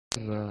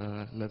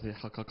الذي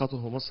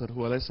حققته مصر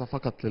هو ليس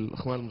فقط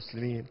للإخوان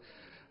المسلمين،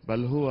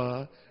 بل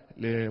هو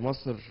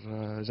لمصر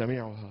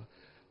جميعها.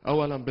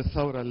 أولا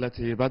بالثورة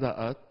التي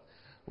بدأت،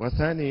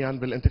 وثانيا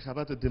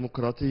بالانتخابات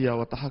الديمقراطية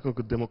والتحقق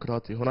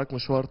الديمقراطي. هناك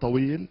مشوار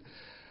طويل،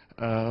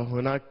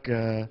 هناك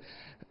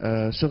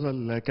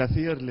شغل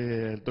كثير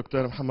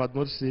للدكتور محمد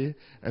مرسي،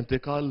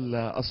 انتقال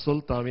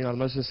السلطة من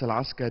المجلس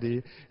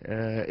العسكري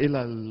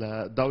إلى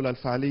الدولة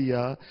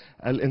الفعلية،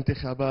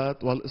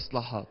 الانتخابات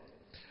والإصلاحات.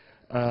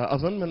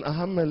 أظن من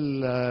أهم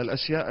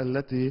الأشياء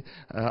التي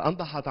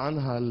أنضحت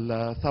عنها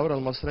الثورة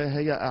المصرية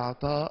هي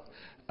إعطاء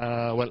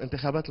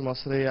والانتخابات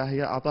المصرية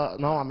هي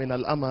إعطاء نوع من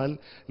الأمل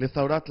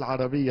للثورات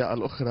العربية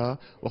الأخرى،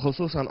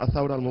 وخصوصا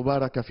الثورة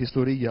المباركة في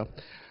سوريا.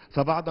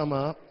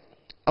 فبعدما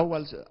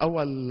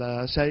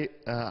أول شيء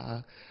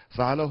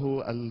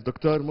فعله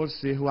الدكتور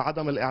مرسي هو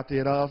عدم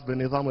الاعتراف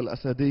بالنظام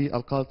الأسدي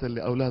القاتل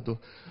لأولاده،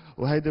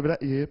 وهيدي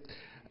برأيي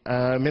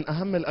من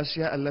أهم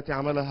الأشياء التي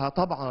عملها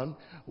طبعا.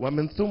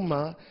 ومن ثم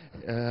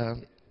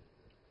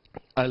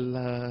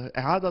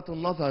إعادة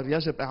النظر،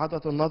 يجب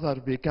إعادة النظر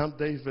بكامب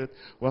ديفيد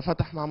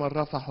وفتح معمل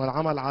رفح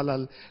والعمل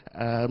على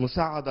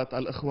مساعدة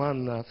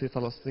الإخوان في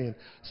فلسطين.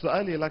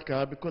 سؤالي لك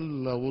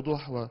بكل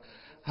وضوح،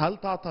 هل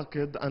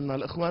تعتقد أن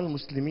الإخوان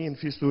المسلمين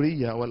في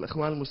سوريا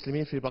والإخوان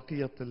المسلمين في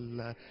بقية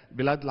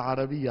البلاد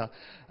العربية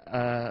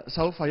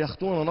سوف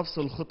يخطون نفس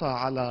الخطى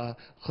على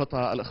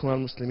خطى الإخوان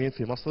المسلمين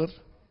في مصر؟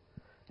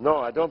 No,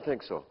 I don't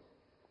think so.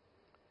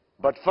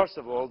 But first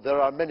of all,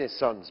 there are many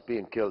sons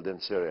being killed in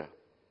Syria.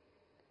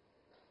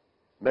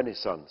 Many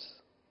sons.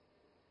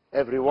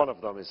 Every one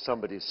of them is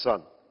somebody's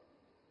son.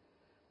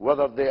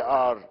 Whether they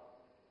are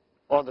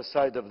on the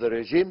side of the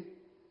regime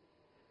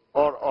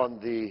or on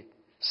the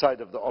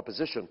side of the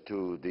opposition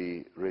to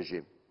the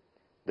regime.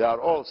 They are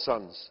all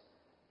sons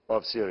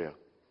of Syria.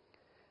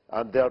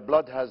 And their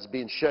blood has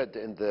been shed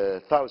in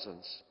the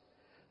thousands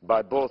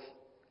by both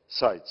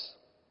sides.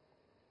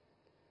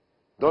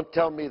 Don't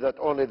tell me that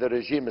only the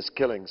regime is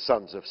killing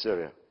sons of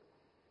Syria.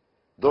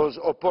 Those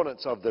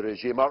opponents of the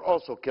regime are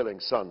also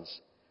killing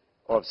sons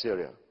of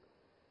Syria.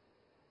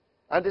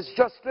 And it's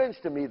just strange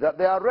to me that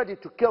they are ready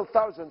to kill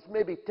thousands,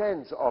 maybe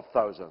tens of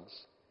thousands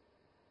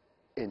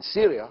in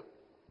Syria,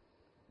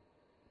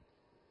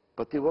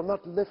 but they will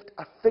not lift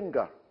a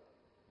finger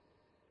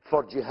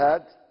for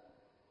jihad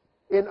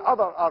in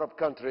other Arab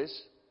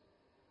countries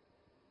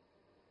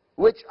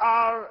which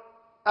are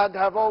and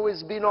have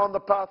always been on the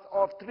path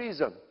of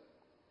treason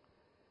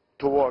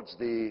towards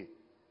the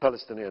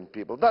Palestinian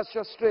people. That's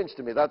just strange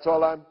to me. That's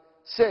all I'm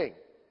saying.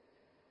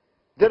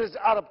 There is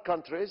Arab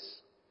countries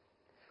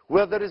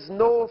where there is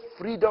no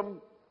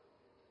freedom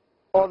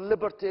or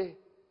liberty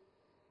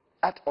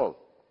at all,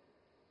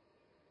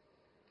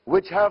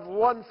 which have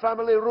one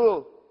family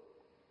rule,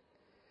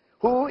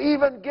 who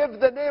even give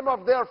the name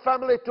of their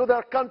family to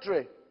their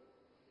country.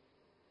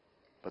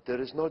 But there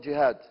is no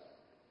jihad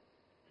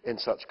in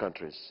such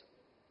countries.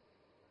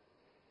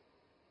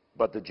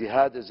 But the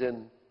jihad is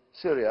in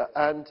Syria,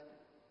 and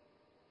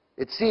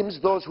it seems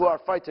those who are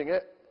fighting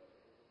it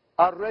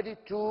are ready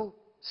to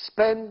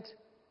spend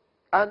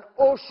an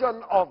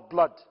ocean of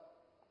blood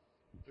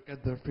to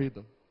get their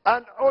freedom.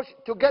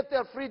 To get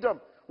their freedom.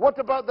 What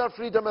about their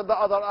freedom in the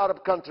other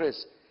Arab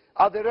countries?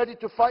 Are they ready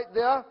to fight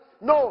there?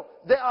 No,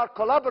 they are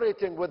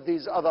collaborating with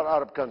these other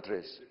Arab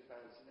countries.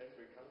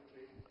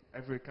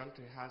 Every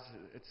country has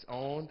its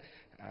own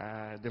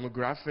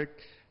demographic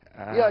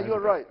you're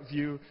right.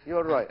 view.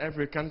 You're right.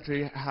 Every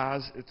country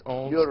has its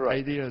own right.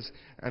 ideas.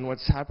 And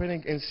what's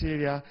happening in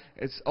Syria,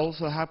 it's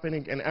also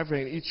happening in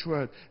each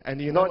world.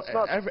 And you no, know, it's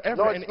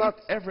not.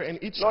 every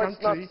in each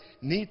country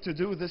need to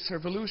do this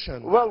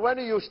revolution. Well, when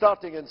are you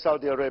starting in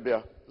Saudi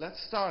Arabia?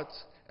 Let's start.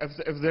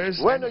 If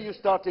there's when are you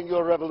starting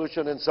your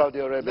revolution in Saudi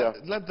Arabia?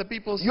 Let the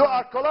people start. You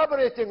are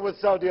collaborating with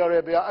Saudi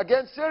Arabia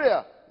against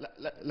Syria.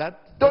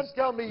 Don't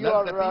tell me you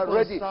are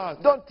ready.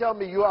 Don't tell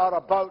me you are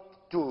about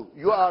to.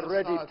 You are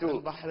ready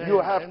to.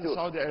 You have to.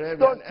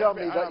 Don't tell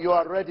me that you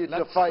are ready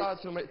to fight.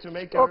 To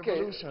make a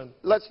revolution.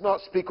 Let's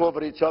not speak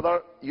over each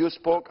other. You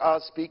spoke, I'll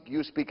speak,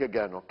 you speak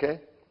again, okay?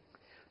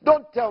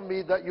 Don't tell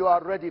me that you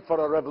are ready for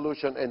a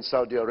revolution in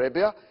Saudi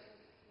Arabia.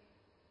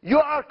 You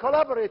are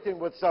collaborating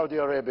with Saudi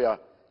Arabia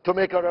to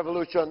make a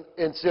revolution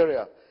in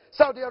Syria.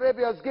 Saudi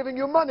Arabia is giving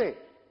you money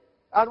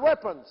and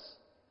weapons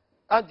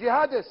and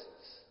jihadists.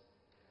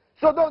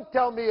 So don't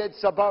tell me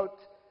it's about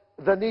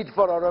the need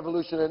for a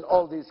revolution in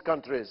all these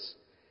countries,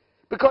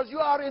 because you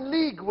are in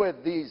league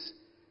with these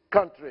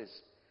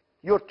countries.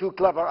 You're too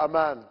clever a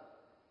man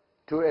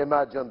to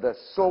imagine this.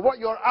 So what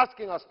you're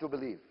asking us to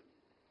believe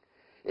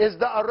is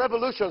that a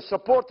revolution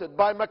supported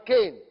by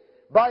McCain,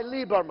 by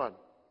Lieberman,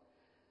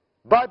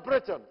 by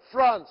Britain,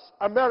 France,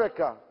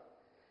 America,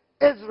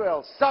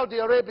 Israel, Saudi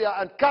Arabia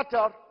and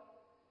Qatar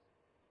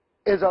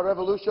is a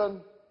revolution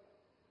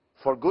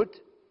for good,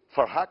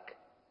 for haq?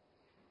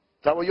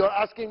 Is that what you're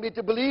asking me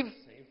to believe?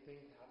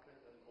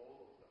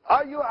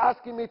 Are you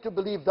asking me to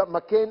believe that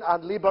McCain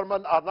and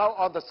Lieberman are now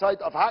on the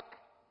side of haq?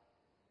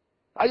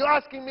 Are you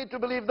asking me to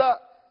believe that?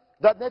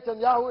 That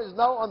Netanyahu is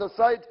now on the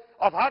side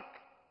of haq?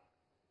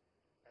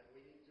 And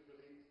we need to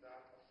believe that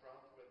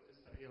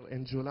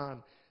in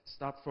Julan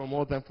stopped for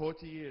more than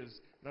 40 years.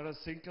 Not a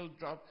single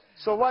drop.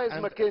 So why is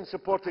McCain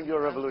supporting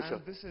your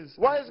revolution?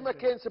 Why is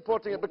McCain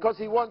supporting it? Because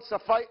he wants a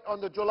fight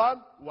on the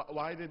Julan?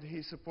 Why did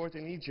he support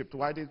in Egypt?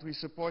 Why did we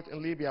support in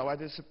Libya? Why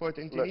did he support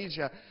in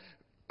Tunisia?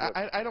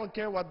 I don't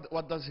care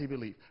what does he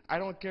believe. I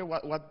don't care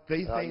what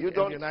they think in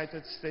the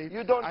United States.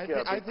 You don't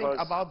care. I think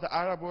about the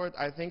Arab world.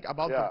 I think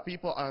about the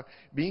people are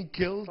being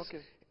killed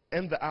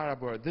in the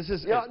Arab world. This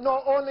is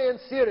no, only in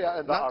Syria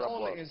in the Arab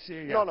world. Not only in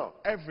Syria. No.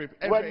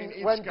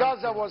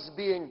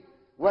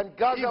 When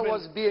Gaza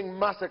was being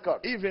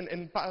massacred, even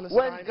in Palestine,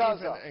 when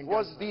Gaza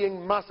was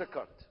being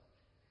massacred,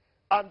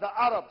 and the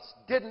Arabs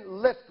didn't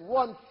lift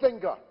one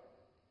finger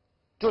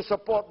to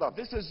support them.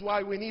 This is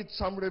why we need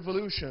some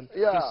revolution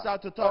to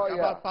start to talk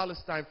about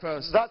Palestine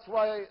first. That's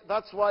why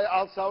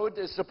Al Saud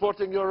is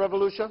supporting your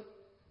revolution?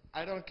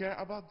 I don't care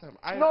about them.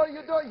 No,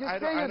 you don't. You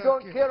say you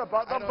don't care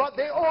about them, but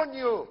they own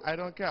you. I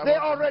don't care about them. They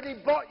already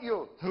already bought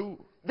you. Who?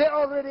 They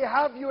already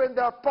have you in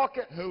their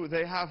pocket. Who?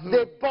 They have who?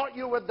 They bought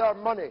you with their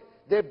money.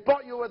 They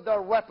bought you with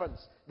their weapons.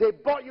 They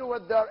bought you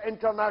with their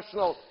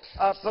international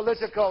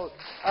political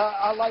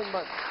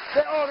alignment.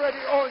 They already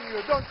own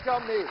you. Don't tell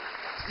me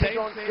you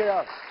don't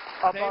care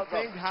about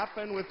them. Same thing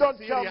happened with Don't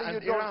Syria tell me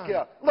and you Iran. don't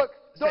care. Look,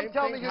 don't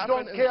tell me you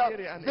don't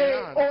care. They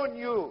own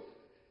you.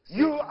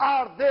 You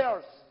are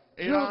theirs.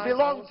 You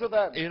belong to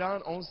them.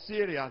 Iran owns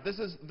Syria. This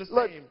is the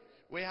same.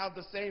 We have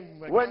the same.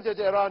 When did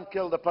Iran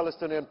kill the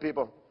Palestinian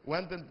people?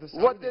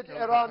 What did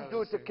Iran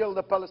do to kill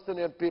the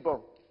Palestinian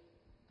people?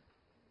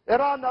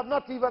 Iran are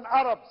not even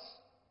Arabs,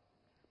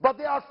 but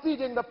they are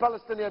feeding the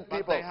Palestinian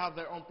people. But they have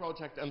their own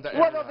project in the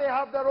area. Whether they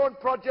have their own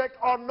project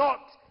or not,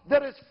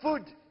 there is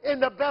food in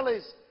the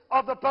bellies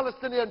of the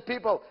Palestinian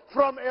people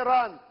from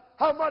Iran.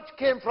 How much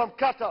came from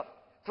Qatar,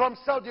 from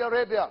Saudi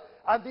Arabia,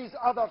 and these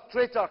other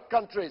traitor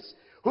countries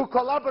who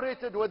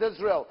collaborated with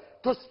Israel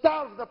to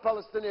starve the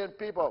Palestinian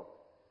people?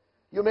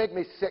 You make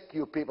me sick,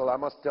 you people, I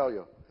must tell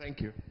you.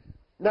 Thank you.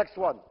 Next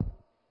one.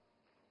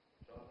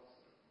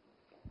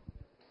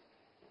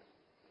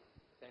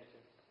 Thank you.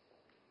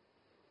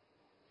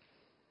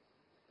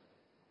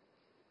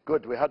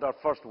 Good, we had our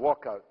first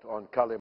walkout on Kali.